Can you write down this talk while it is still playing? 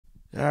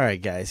All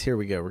right, guys, here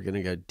we go. We're going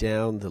to go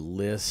down the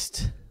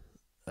list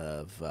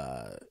of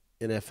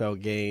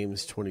NFL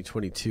games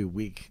 2022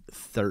 week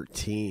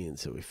 13.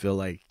 So we feel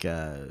like,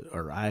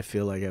 or I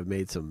feel like I've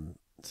made some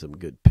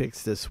good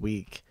picks this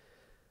week.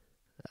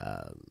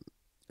 Um,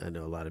 I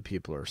know a lot of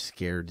people are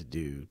scared to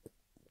do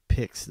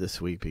picks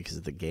this week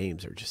because the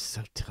games are just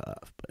so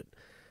tough. But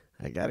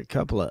I got a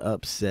couple of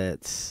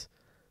upsets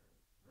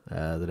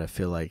that I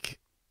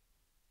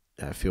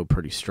feel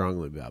pretty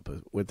strongly about. But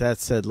with that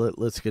said,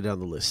 let's get down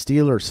the list.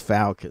 Steelers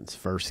Falcons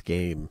first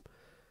game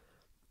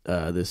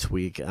this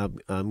week.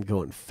 I'm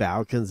going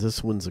Falcons.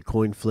 This one's a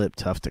coin flip,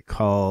 tough to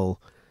call.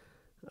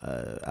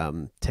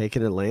 I'm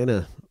taking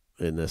Atlanta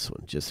in this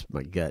one. Just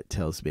my gut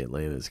tells me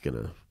Atlanta's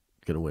gonna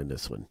win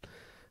this one.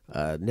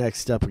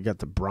 Next up, we got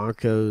the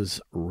Broncos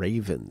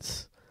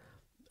Ravens.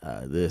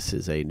 This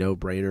is a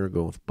no-brainer.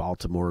 Going with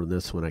Baltimore in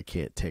this one. I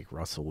can't take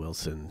Russell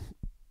Wilson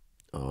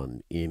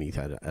on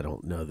anything. I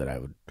don't know that I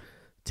would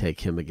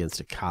take him against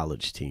a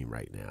college team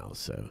right now.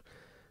 So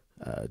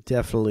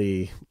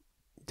definitely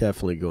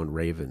going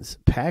Ravens.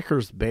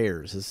 Packers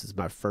Bears. This is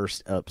my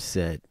first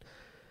upset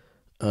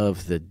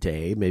of the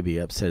day, maybe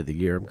upset of the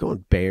year. I'm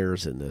going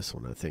Bears in this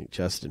one. I think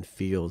Justin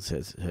Fields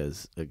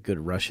has a good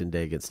rushing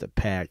day against the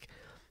Pack.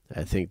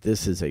 I think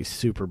this is a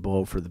Super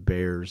Bowl for the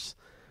Bears.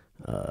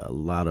 A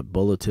lot of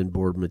bulletin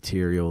board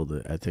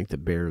material. I think the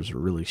Bears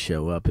really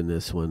show up in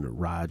this one.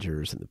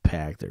 Rodgers and the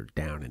Pack, they're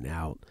down and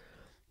out.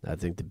 I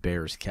think the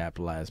Bears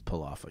capitalize,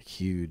 pull off a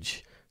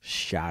huge,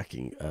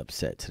 shocking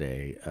upset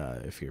today.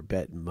 If you're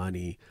betting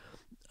money,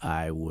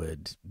 I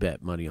would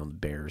bet money on the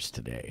Bears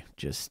today.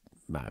 Just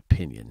my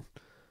opinion.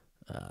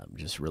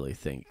 Just really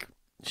think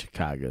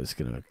Chicago's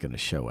gonna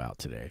show out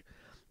today.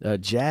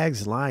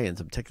 Jags Lions.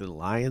 I'm taking the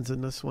Lions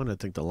in this one. I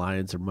think the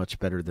Lions are much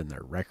better than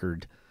their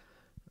record.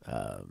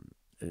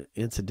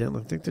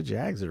 Incidentally, I think the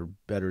Jags are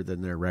better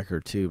than their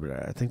record too, but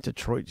I think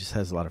Detroit just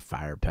has a lot of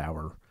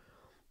firepower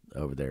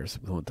over there. So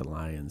I'm going with the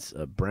Lions.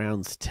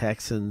 Browns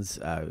Texans.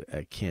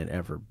 I can't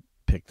ever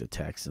pick the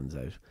Texans.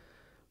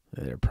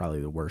 They're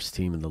probably the worst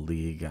team in the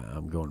league.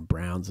 I'm going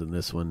Browns in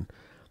this one.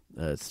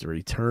 It's the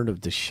return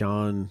of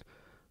Deshaun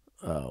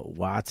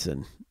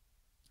Watson,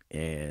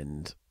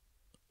 and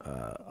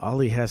all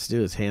he has to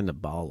do is hand the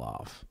ball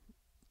off.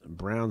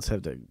 Browns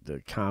have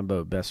the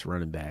combo best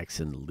running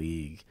backs in the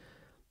league.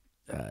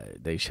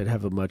 They should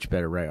have a much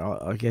better rate.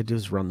 All you got to do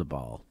is run the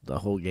ball the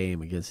whole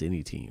game against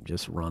any team.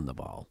 Just run the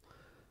ball.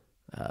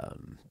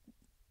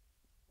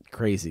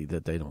 Crazy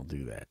that they don't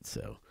do that.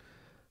 So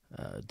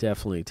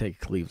definitely take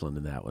Cleveland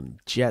in that one.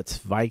 Jets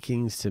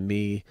Vikings. To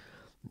me,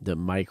 the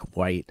Mike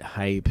White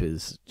hype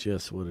is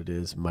just what it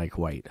is. Mike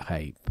White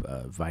hype.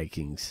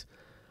 Vikings,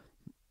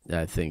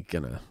 I think,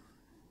 gonna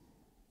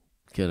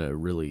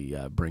really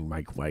bring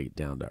Mike White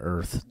down to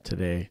earth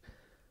today.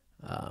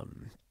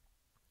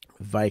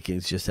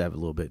 Vikings just have a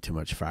little bit too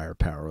much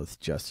firepower with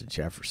Justin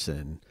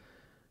Jefferson.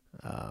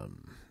 I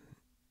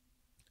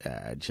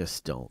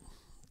just don't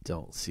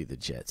see the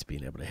Jets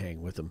being able to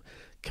hang with them.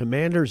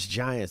 Commanders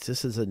Giants.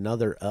 This is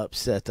another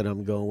upset that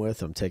I'm going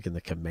with. I'm taking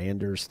the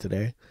Commanders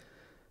today.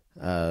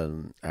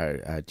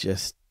 I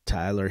just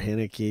Tyler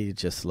Heineke,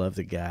 just love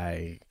the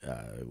guy.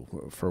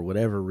 For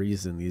whatever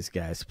reason, these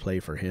guys play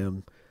for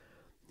him.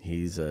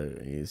 He's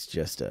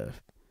just a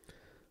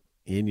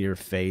in your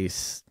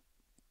face,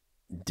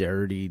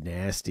 dirty,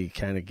 nasty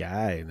kind of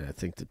guy, and I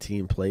think the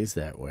team plays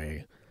that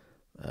way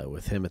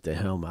with him at the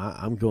helm.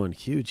 I'm going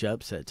huge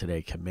upset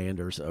today.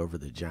 Commanders over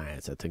the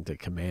Giants. I think the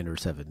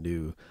Commanders have a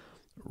new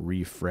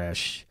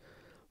refresh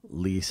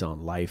lease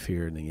on life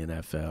here in the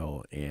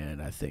NFL, and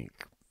I think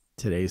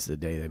today's the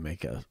day they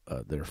make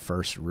their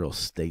first real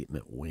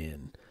statement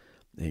win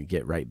and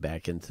get right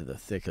back into the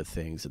thick of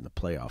things in the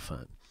playoff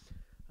hunt.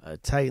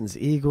 Titans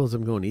Eagles.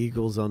 I'm going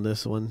Eagles on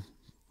this one.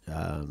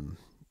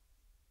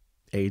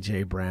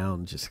 A.J.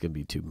 Brown just going to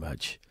be too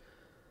much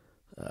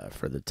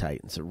for the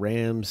Titans.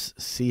 Rams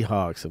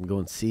Seahawks. I'm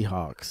going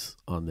Seahawks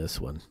on this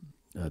one.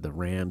 The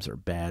Rams are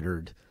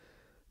battered,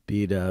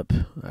 beat up.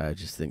 I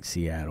just think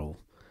Seattle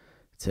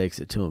takes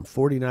it to them.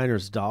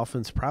 49ers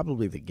Dolphins,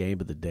 probably the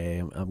game of the day.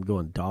 I'm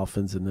going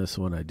Dolphins in this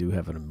one. I do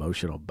have an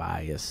emotional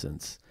bias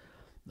since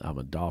I'm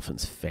a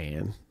Dolphins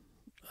fan,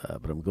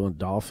 but I'm going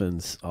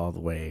Dolphins all the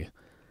way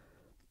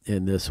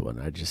in this one.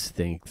 I just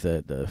think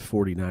that the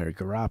 49er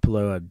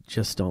Garoppolo, I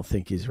just don't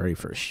think he's ready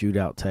for a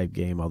shootout type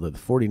game, although the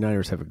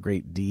 49ers have a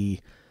great D.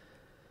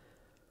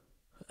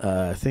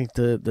 I think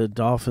the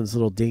Dolphins'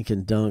 little dink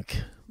and dunk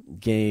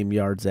game,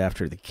 yards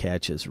after the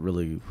catch, is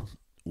really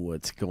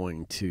what's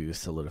going to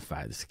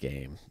solidify this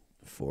game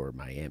for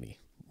Miami.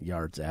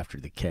 Yards after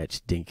the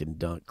catch, dink and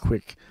dunk,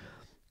 quick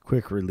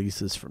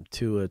releases from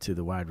Tua to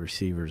the wide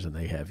receivers, and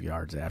they have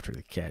yards after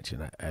the catch,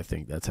 and I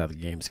think that's how the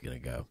game's going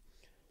to go.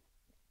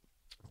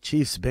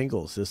 Chiefs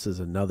Bengals. This is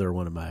another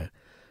one of my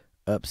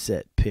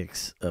upset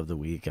picks of the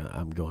week.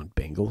 I'm going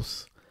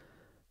Bengals.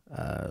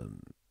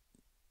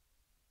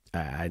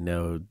 I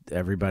know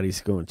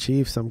everybody's going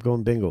Chiefs. I'm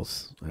going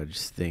Bengals. I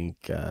just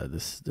think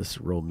this is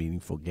a real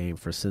meaningful game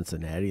for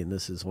Cincinnati, and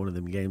this is one of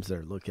them games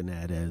they're looking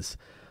at as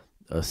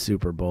a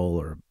Super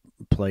Bowl or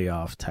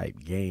playoff type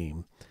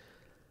game,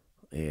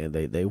 and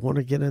they want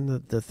to get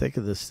in the thick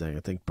of this thing. I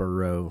think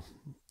Burrow.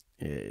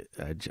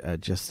 I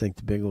just think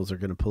the Bengals are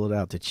going to pull it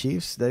out. The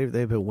Chiefs, they've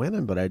been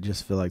winning, but I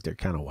just feel like they're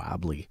kind of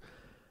wobbly.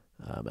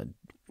 And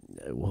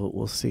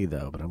we'll see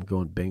though. But I'm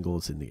going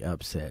Bengals in the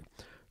upset.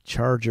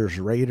 Chargers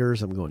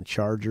Raiders. I'm going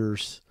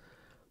Chargers.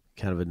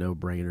 Kind of a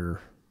no-brainer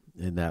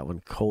in that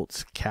one.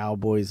 Colts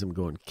Cowboys. I'm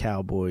going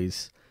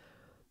Cowboys.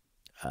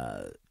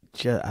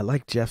 I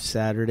like Jeff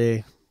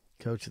Saturday,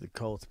 coach of the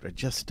Colts, but I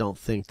just don't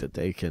think that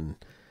they can.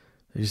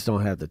 They just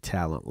don't have the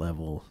talent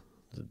level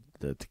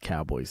that the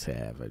Cowboys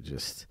have. I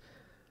just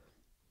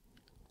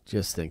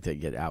think they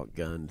get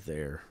outgunned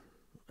there.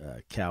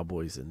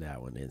 Cowboys in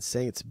that one. And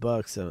Saints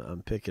Bucks.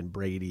 I'm picking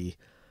Brady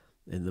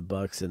and the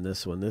Bucks in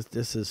this one.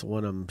 This is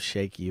one I'm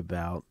shaky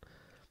about.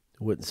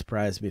 Wouldn't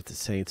surprise me if the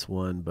Saints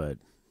won, but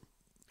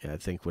I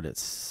think when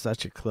it's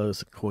such a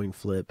close coin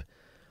flip,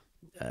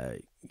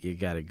 you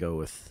got to go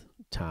with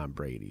Tom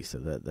Brady. So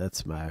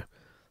that's my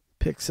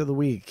picks of the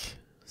week.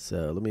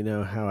 So let me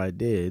know how I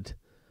did,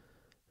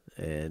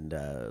 and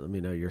let me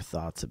know your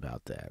thoughts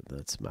about that.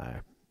 That's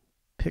my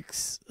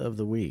picks of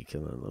the week,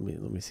 and let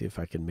me see if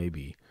I can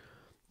maybe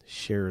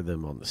share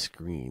them on the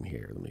screen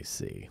here. Let me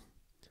see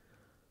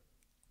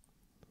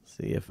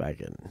if I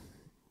can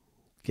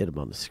get them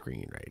on the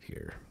screen right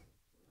here.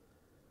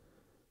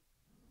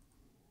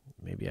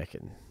 Maybe I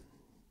can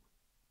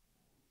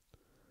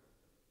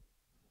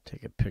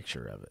take a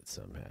picture of it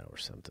somehow or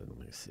something. Let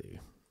me see.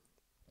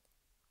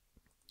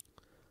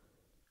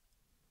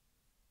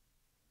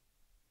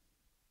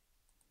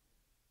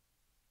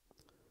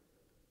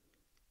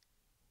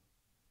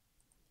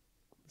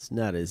 It's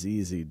not as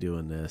easy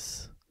doing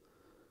this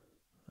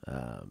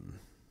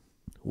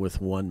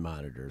with one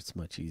monitor. It's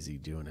much easier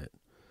doing it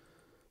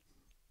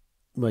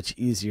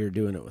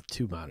with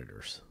two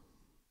monitors.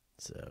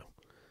 So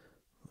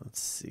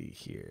let's see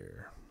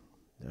here.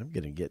 I'm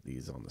going to get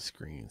these on the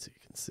screen so you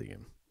can see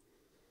them.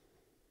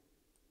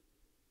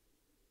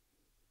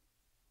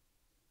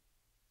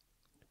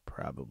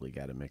 Probably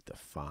got to make the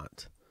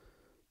font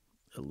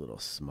a little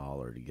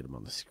smaller to get them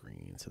on the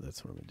screen. So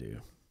that's what I'm going to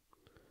do.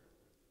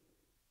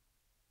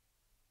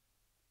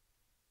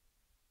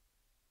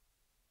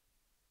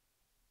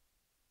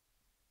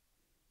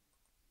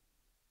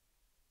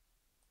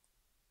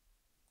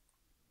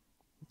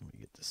 Let me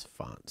get this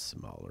font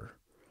smaller.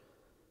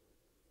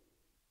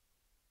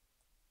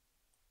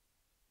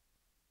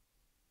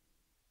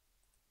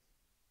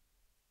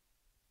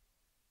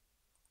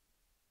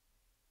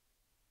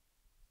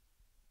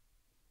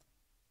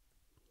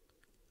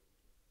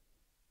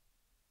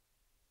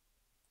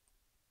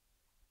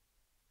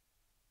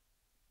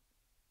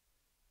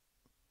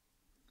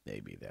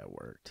 Maybe that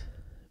worked.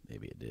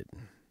 Maybe it didn't.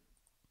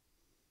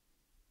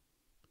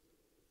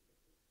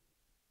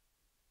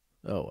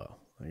 Oh, well.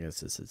 I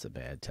guess this is a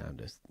bad time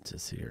to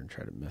sit here and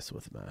try to mess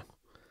with my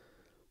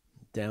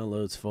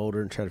downloads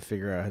folder and try to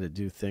figure out how to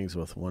do things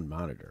with one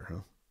monitor,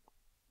 huh?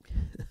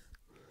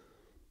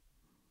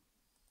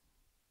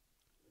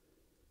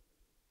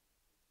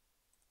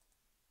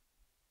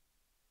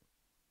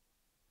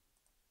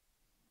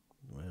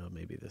 Well,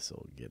 maybe this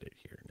will get it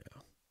here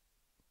now.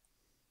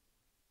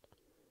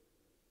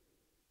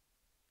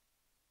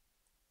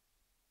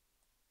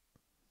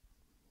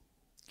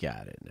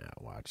 Got it now.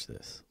 Watch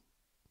this.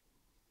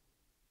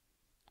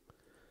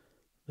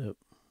 Nope.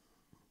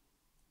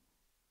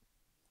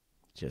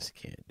 Just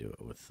can't do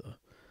it with the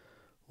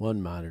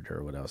one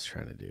monitor. What I was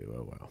trying to do.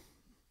 Oh, well.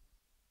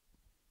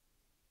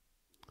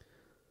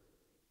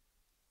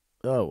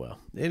 Oh, well.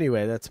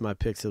 Anyway, that's my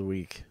picks of the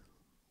week.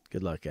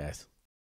 Good luck, guys.